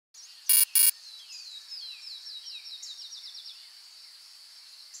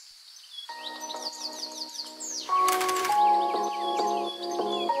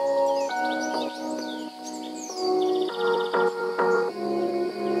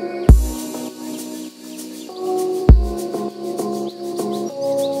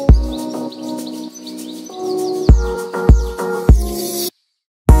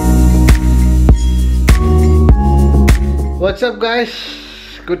WhatsApp guys,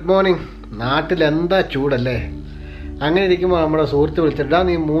 good morning. നാട്ടിൽ എന്താ ചൂടല്ലേ. അങ്ങനെ ഇരിക്കുമ്പോൾ നമ്മുടെ സുഹൃത്ത് വിളിച്ചിട്ടാ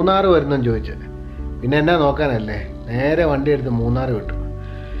നീ മൂന്നാർ വരുന്നെന്ന് ചോദിച്ചു. പിന്നെ എന്നാ നോക്കാനല്ലേ, നേരെ വണ്ടി എടുത്ത് മൂന്നാർ വിട്ടു.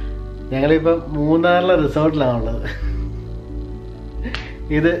 ഞങ്ങളിപ്പോൾ മൂന്നാറിലെ റിസോർട്ടിലാണുള്ളത്.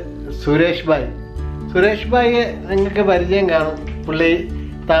 ഇത് സുരേഷ് ഭായിയെ നിങ്ങൾക്ക് പരിചയം കാണും. പുള്ളി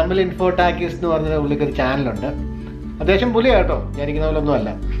തമിഴ് ഇൻഫോടാക്കീസ് എന്ന് പറഞ്ഞ പുള്ളിക്കൊരു ചാനലുണ്ട്. അത്യാവശ്യം പുള്ളി കേട്ടോ, ഞാനിരിക്കുന്ന പോലെ ഒന്നും അല്ല.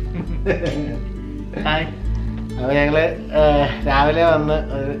 അപ്പോൾ ഞങ്ങൾ രാവിലെ വന്ന്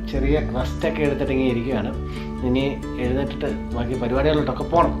ഒരു ചെറിയ റെസ്റ്റൊക്കെ എടുത്തിട്ട് ഇങ്ങനെ ഇരിക്കുകയാണ്. ഇനി എഴുന്നേറ്റിട്ട് ബാക്കി പരിപാടികളിലോട്ടൊക്കെ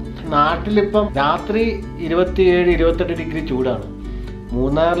പോകണം. നാട്ടിലിപ്പം രാത്രി 27-28 ഡിഗ്രി ചൂടാണ്.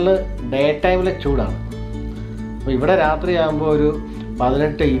 മൂന്നാറിൽ ഡേ ടൈമിൽ ചൂടാണ്. അപ്പോൾ ഇവിടെ രാത്രി ആകുമ്പോൾ ഒരു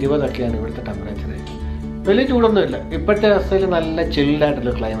 18-20 ഇവിടുത്തെ ടെമ്പറേച്ചർ. വലിയ ചൂടൊന്നുമില്ല. ഇപ്പോഴത്തെ അവസ്ഥയിൽ നല്ല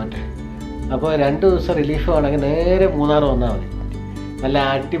ചിൽഡായിട്ടുള്ള ക്ലൈമറ്റ്. അപ്പോൾ 2 ദിവസം റിലീഫ് വേണമെങ്കിൽ നേരെ മൂന്നാർ വന്നാൽ മതി. നല്ല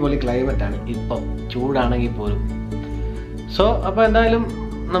അടിപൊളി ക്ലൈമറ്റാണ് ഇപ്പം, ചൂടാണെങ്കിൽ പോലും. സോ അപ്പോൾ എന്തായാലും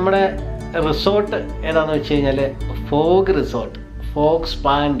നമ്മുടെ റിസോർട്ട് ഏതാണെന്ന് വെച്ച് കഴിഞ്ഞാൽ ഫോഗ്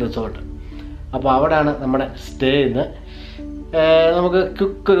സ്പാ ആൻഡ് റിസോർട്ട്. അപ്പോൾ അവിടെയാണ് നമ്മുടെ സ്റ്റേ ഇന്ന്. നമുക്ക്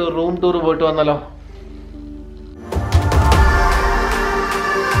ക്വിക്ക് ഒരു റൂം ടൂർ പോയിട്ട് വന്നാലോ?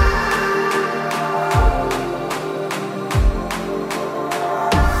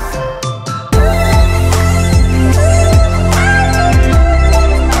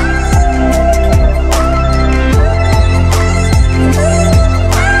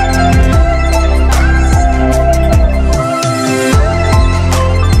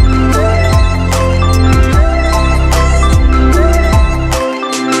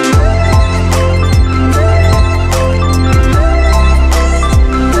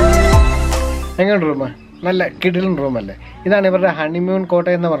 എങ്ങനെ റൂമ്? നല്ല കിടിലൻ റൂമല്ലേ. ഇതാണ് ഇവരുടെ ഹണിമൂൺ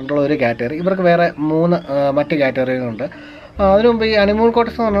കോട്ടേജ് എന്ന് പറഞ്ഞിട്ടുള്ള ഒരു കാറ്റഗറി. ഇവർക്ക് വേറെ 3 മറ്റ് കാറ്റഗറികളുണ്ട്. അതിനു മുമ്പ് ഈ ഹണിമൂൺ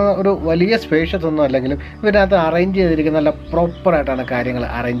കോട്ടേജ് എന്ന് പറഞ്ഞാൽ ഒരു വലിയ സ്പേഷ്യസ് ഒന്നും അല്ലെങ്കിലും ഇവരകത്ത് അറേഞ്ച് ചെയ്തിരിക്കുന്ന നല്ല പ്രോപ്പറായിട്ടാണ് കാര്യങ്ങൾ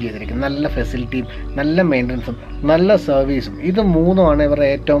അറേഞ്ച് ചെയ്തിരിക്കുന്നത്. നല്ല ഫെസിലിറ്റിയും നല്ല മെയിൻ്റനൻസും നല്ല സർവീസും. ഇത് 3ഉമാണ് ഇവരുടെ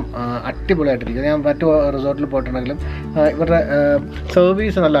ഏറ്റവും അടിപൊളിയായിട്ടിരിക്കുന്നത്. ഞാൻ മറ്റു റിസോർട്ടിൽ പോയിട്ടുണ്ടെങ്കിലും ഇവരുടെ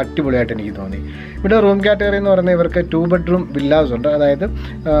സർവീസ് നല്ല അടിപൊളിയായിട്ട് എനിക്ക് തോന്നി. ഇവിടെ റൂം കാറ്റഗറി എന്ന് പറയുന്നത് ഇവർക്ക് 2 ബെഡ്റൂം വില്ലാസ് ഉണ്ട്. അതായത്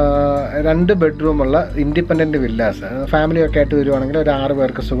 2 ബെഡ്റൂമുള്ള ഇൻഡിപെൻഡൻറ്റ് വില്ലാസ്. ഫാമിലിയൊക്കെ ആയിട്ട് വരുവാണെങ്കിൽ ഒരു 6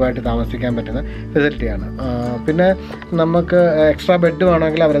 പേർക്ക് സുഖമായിട്ട് താമസിക്കാൻ പറ്റുന്ന ഫെസിലിറ്റിയാണ്. പിന്നെ നമുക്ക് എക്സ്ട്രാ ബെഡ്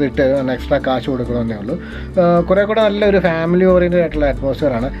വേണമെങ്കിൽ അവരത് ഇട്ട് തരും. എക്സ്ട്രാ കാശ് കൊടുക്കണമെന്നേ ഉള്ളൂ. കുറേ കൂടെ നല്ലൊരു ഫാമിലി ഓറിയൻറ്റഡ് ആയിട്ടുള്ള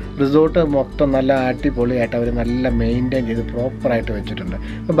അറ്റ്മോസ്ഫിയറാണ്. റിസോർട്ട് മൊത്തം നല്ല അടിപൊളിയായിട്ട് അവർ നല്ല മെയിൻറ്റെയിൻ ചെയ്ത് പ്രോപ്പറായിട്ട് വെച്ചിട്ടുണ്ട്.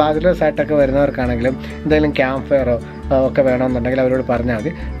 ഇപ്പോൾ ബാച്ചിലേഴ്സ് ആയിട്ടൊക്കെ വരുന്നവർക്കാണെങ്കിലും എന്തെങ്കിലും ക്യാമ്പ് ഫയറോ ഒക്കെ വേണമെന്നുണ്ടെങ്കിൽ അവരോട് പറഞ്ഞാൽ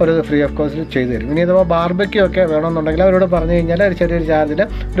മതി. അവരത് ഫ്രീ ഓഫ് കോസ്റ്റിൽ ചെയ്തു തരും. ഇനി അഥവാ ബാർബക്യൂ ഒക്കെ വേണമെന്നുണ്ടെങ്കിൽ അവരോട് പറഞ്ഞു കഴിഞ്ഞാൽ ഒരു ചെറിയൊരു ചാർജിൽ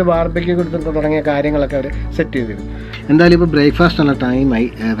ഒരു ബാർബക്യൂ കൊടുത്തിട്ട് തുടങ്ങിയ കാര്യങ്ങളൊക്കെ അവർ സെറ്റ് ചെയ്ത് തരും. എന്തായാലും ഇപ്പോൾ ബ്രേക്ക്ഫാസ്റ്റ് ഉള്ള ടൈമായി,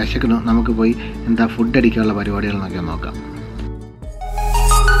 വിശക്കുന്നു. നമുക്ക് പോയി എന്താ ഫുഡ് അടിക്കാനുള്ള പരിപാടികളെന്നൊക്കെ നോക്കാം.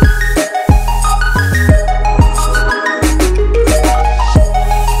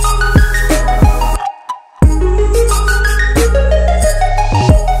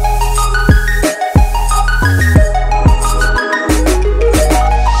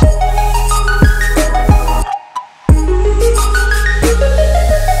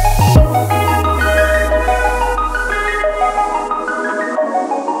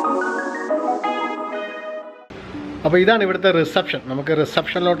 അപ്പോൾ ഇതാണ് ഇവിടുത്തെ റിസപ്ഷൻ. നമുക്ക്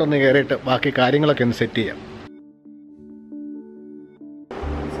റിസപ്ഷനിലോട്ടൊന്ന് കയറിയിട്ട് ബാക്കി കാര്യങ്ങളൊക്കെ ഒന്ന് സെറ്റ് ചെയ്യാം.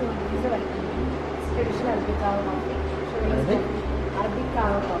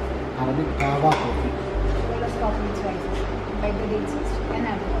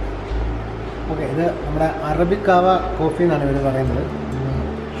 ഓക്കെ, ഇത് നമ്മുടെ അറബിക് കാവ കോഫി എന്നാണ് ഇവർ പറയുന്നത്.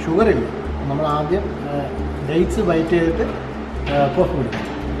 ഷുഗറില്ല. നമ്മൾ ആദ്യം ഡേറ്റ്സ് ബൈറ്റ് ചെയ്തിട്ട് കോഫി കുടിക്കും.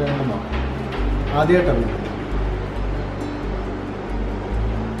 ഇത് നമുക്ക് നോക്കാം. ആദ്യമായിട്ടാണ്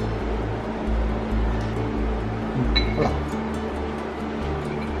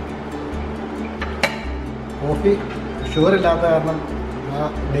കോഫി ഷുഗർ ഇല്ലാത്ത കാരണം ആ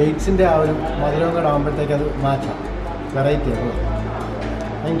ഡേറ്റ്സിൻ്റെ ആ ഒരു മധുരവും കൂടെ ആകുമ്പോഴത്തേക്ക് അത് മാറ്റാം. വെറൈറ്റി ആണ്.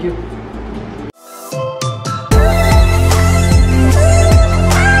 Thank you.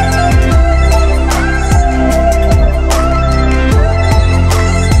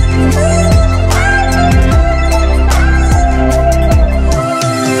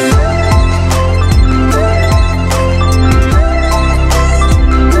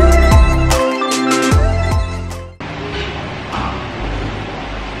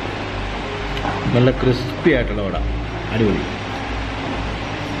 നല്ല ക്രിസ്പി ആയിട്ടുള്ള വട, അടിപൊളി.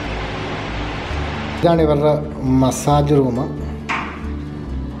 ഇതാണ് ഇവരുടെ മസാജ് റൂം.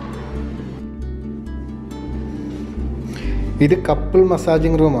 ഇത് കപ്പിൾ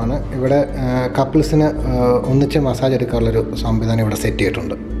മസാജിങ് റൂമാണ്. ഇവിടെ കപ്പിൾസിന് ഒന്നിച്ച് മസാജ് എടുക്കാനുള്ളൊരു സംവിധാനം ഇവിടെ സെറ്റ്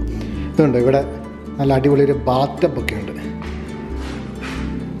ചെയ്തിട്ടുണ്ട്. ഇതുണ്ട്, ഇവിടെ നല്ല അടിപൊളി ഒരു ബാത്ത് ടബ് ഒക്കെ ഉണ്ട്.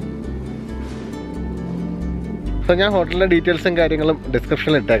 സോ ഞാൻ ഹോട്ടലിൻ്റെ ഡീറ്റെയിൽസും കാര്യങ്ങളും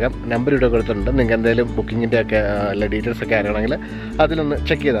ഡിസ്ക്രിപ്ഷനിൽ ഇട്ടേക്കാം. നമ്പർ ഇവിടെ കൊടുത്തിട്ടുണ്ട്. നിങ്ങൾക്ക് എന്തെങ്കിലും ബുക്കിങ്ങിൻ്റെ ഒക്കെ അല്ല ഡീറ്റെയിൽസ് ഒക്കെ അറിയണമെങ്കിൽ അതിലൊന്ന്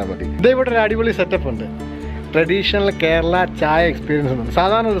ചെക്ക് ചെയ്താൽ മതി. ഇവിടെ ഒരു അടിപൊളി സെറ്റപ്പ് ഉണ്ട്. ട്രഡീഷണൽ കേരള ചായ എക്സ്പീരിയൻസ് ഉണ്ട്.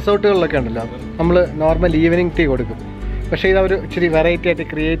 സാധാരണ റിസോർട്ടുകളിലൊക്കെ ഉണ്ടല്ലോ നമ്മൾ നോർമൽ ഈവനിങ് ടീ കൊടുക്കും. പക്ഷേ ഇതവർ ഇച്ചിരി വെറൈറ്റി ആയിട്ട്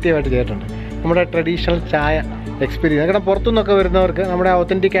ക്രിയേറ്റീവായിട്ട് ചെയ്തിട്ടുണ്ട്. നമ്മുടെ ട്രഡീഷണൽ ചായ എക്സ്പീരിയൻസ് കാരണം പുറത്തുനിന്നൊക്കെ വരുന്നവർക്ക് നമ്മുടെ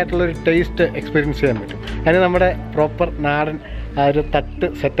ഒത്തൻറ്റിക് ആയിട്ടുള്ളൊരു ടേസ്റ്റ് എക്സ്പീരിയൻസ് ചെയ്യാൻ പറ്റും. അതിന് നമ്മുടെ പ്രോപ്പർ നാടൻ ആ ഒരു തട്ട്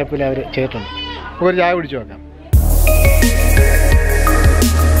സെറ്റപ്പിൽ അവർ ചെയ്തിട്ടുണ്ട്. നമുക്കൊരു ചായ കുടിച്ച് നോക്കാം.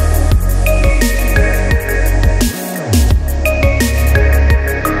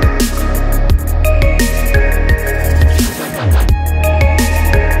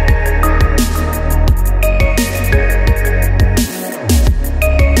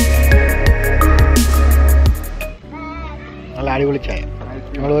 നല്ല അടിപൊളി ചായ.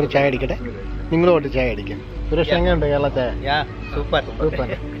 നമ്മളൊരു ചായ അടിക്കട്ടെ, നിങ്ങളും ഒരു ചായ അടിക്കാം. സുരേഷ് എങ്ങനെയുണ്ട് കേരള ചായ? സൂപ്പർ സൂപ്പർ,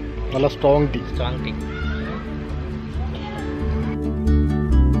 നല്ല സ്ട്രോങ് ടീ.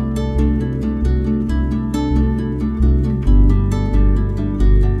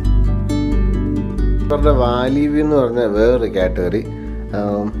 ഇവരുടെ വാലി വ്യൂ എന്ന് പറഞ്ഞ വേറൊരു കാറ്റഗറി.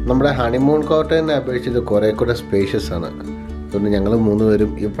 നമ്മുടെ ഹണിമൂൺ കോട്ടേജിനെ അപേക്ഷിച്ച് കുറേ കൂടെ സ്പേഷ്യസ് ആണ്. അതുകൊണ്ട് ഞങ്ങൾ 3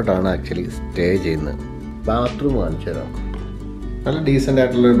 പേരും ഇപ്പോഴാണ് ആക്ച്വലി സ്റ്റേ ചെയ്യുന്നത്. ബാത്റൂം കാണിച്ചു തരാം. നല്ല ഡീസൻ്റ്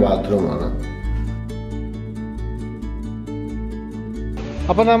ആയിട്ടുള്ളൊരു ബാത്റൂമാണ്.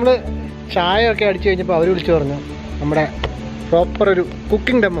 അപ്പോൾ നമ്മൾ ചായ ഒക്കെ അടിച്ചു കഴിഞ്ഞപ്പോൾ അവർ വിളിച്ചു പറഞ്ഞു നമ്മുടെ പ്രോപ്പർ ഒരു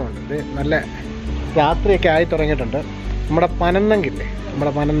കുക്കിംഗ് ഡെമോ ഉണ്ട്. ഇത് നല്ല രാത്രിയൊക്കെ ആയി തുടങ്ങിയിട്ടുണ്ട്. നമ്മുടെ പനന്നങ്കില്ലേ,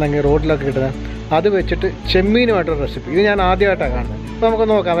 നമ്മുടെ പനന്നങ്കി റോഡിലൊക്കെ കിട്ടുന്നത്, അത് വെച്ചിട്ട് ചെമ്മീനുമായിട്ടൊരു റെസിപ്പി. ഇത് ഞാൻ ആദ്യമായിട്ടാണ് കാണുന്നത്. അപ്പോൾ നമുക്ക്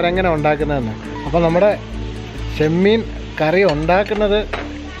നോക്കാം അവരെങ്ങനെ ഉണ്ടാക്കുന്നതെന്ന്. അപ്പോൾ നമ്മുടെ ചെമ്മീൻ കറി ഉണ്ടാക്കുന്നത്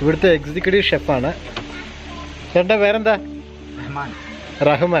ഇവിടുത്തെ എക്സിക്യൂട്ടീവ് ഷെഫാണ്. ചേട്ടൻ്റെ പേരെന്താ?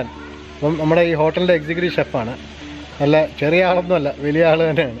 റഹ്മാൻ. അപ്പം നമ്മുടെ ഈ ഹോട്ടലിൻ്റെ എക്സിക്യൂട്ടീവ് ഷെഫാണ്. നല്ല ചെറിയ ആളൊന്നുമല്ല, വലിയ ആൾ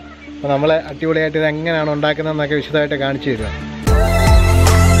തന്നെയാണ്. അപ്പോൾ നമ്മളെ അടിപൊളിയായിട്ട് ഇത് എങ്ങനെയാണ് ഉണ്ടാക്കുന്നതെന്നൊക്കെ വിശദമായിട്ട് കാണിച്ചു തരിക.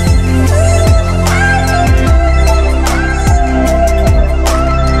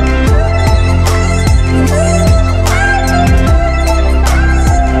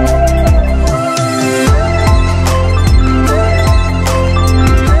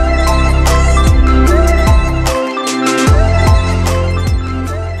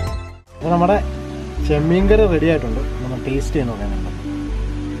 അപ്പോൾ നമ്മുടെ ചെമ്മീൻ കറി റെഡി ആയിട്ടുണ്ട്. നമ്മൾ ടേസ്റ്റ് ചെയ്യാൻ നോക്കാനുണ്ട്.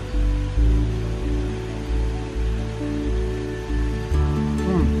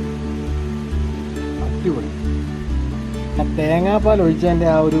 അടിപൊളി. ആ തേങ്ങാപ്പാൽ ഒഴിച്ചതിൻ്റെ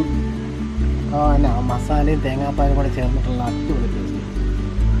ആ ഒരു മസാലയും തേങ്ങാപ്പാലും കൂടെ ചേർന്നിട്ടുള്ള അടിപൊളി ടേസ്റ്റ്.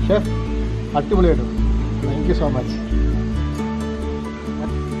 ഷെഫ് അടിപൊളിയായിട്ടുണ്ട്. Thank you so much.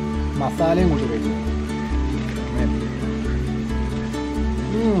 മസാലയും കൂട്ടി കഴിച്ചു.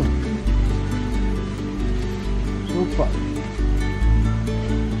 സൂപ്പർ.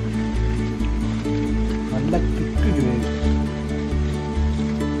 നല്ല തിക്ക് ഗ്രേവി.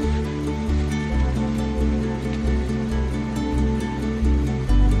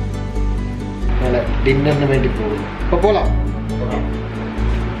 നല്ല ഡിന്നറിന് വേണ്ടി പോകുന്നു. അപ്പോൾ പോലാം.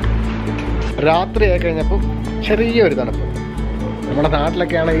 രാത്രിയായി കഴിഞ്ഞപ്പോൾ ചെറിയൊരു തണുപ്പ്. നമ്മുടെ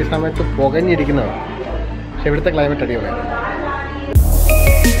നാട്ടിലൊക്കെയാണ് ഈ സമയത്ത് പുകഞ്ഞിരിക്കുന്നത്. പക്ഷെ ഇവിടുത്തെ ക്ലൈമറ്റ് അടിപൊളിയാണ്.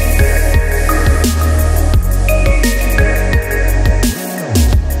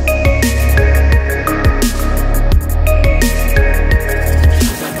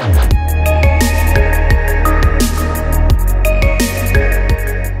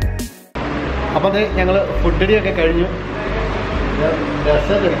 അപ്പോൾ അത് ഞങ്ങൾ ഫുഡടിയൊക്കെ കഴിഞ്ഞു.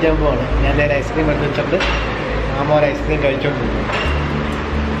 ഡ്രസ്സ് കഴിക്കാൻ പോവാണ്. ഞാൻ നേരെ ഐസ്ക്രീം എടുത്ത് വെച്ചിട്ട് ഒരു ഐസ്ക്രീം കഴിച്ചുകൊണ്ടിരിക്കുന്നു.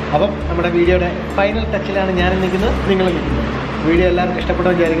 അപ്പം നമ്മുടെ വീഡിയോയുടെ ഫൈനൽ ടച്ചിലാണ് ഞാൻ നിൽക്കുന്നത്, നിങ്ങൾ നിൽക്കുന്നത്. വീഡിയോ എല്ലാവർക്കും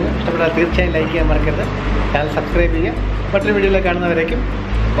ഇഷ്ടപ്പെടുമെന്ന് വിചാരിക്കുന്നു. ഇഷ്ടപ്പെട്ടാൽ തീർച്ചയായും ലൈക്ക് ചെയ്യാൻ മറക്കരുത്. ചാനൽ സബ്സ്ക്രൈബ് ചെയ്യുക. മറ്റൊരു വീഡിയോയിൽ കാണുന്നവരേക്കും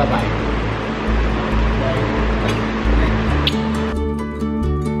ബൈ.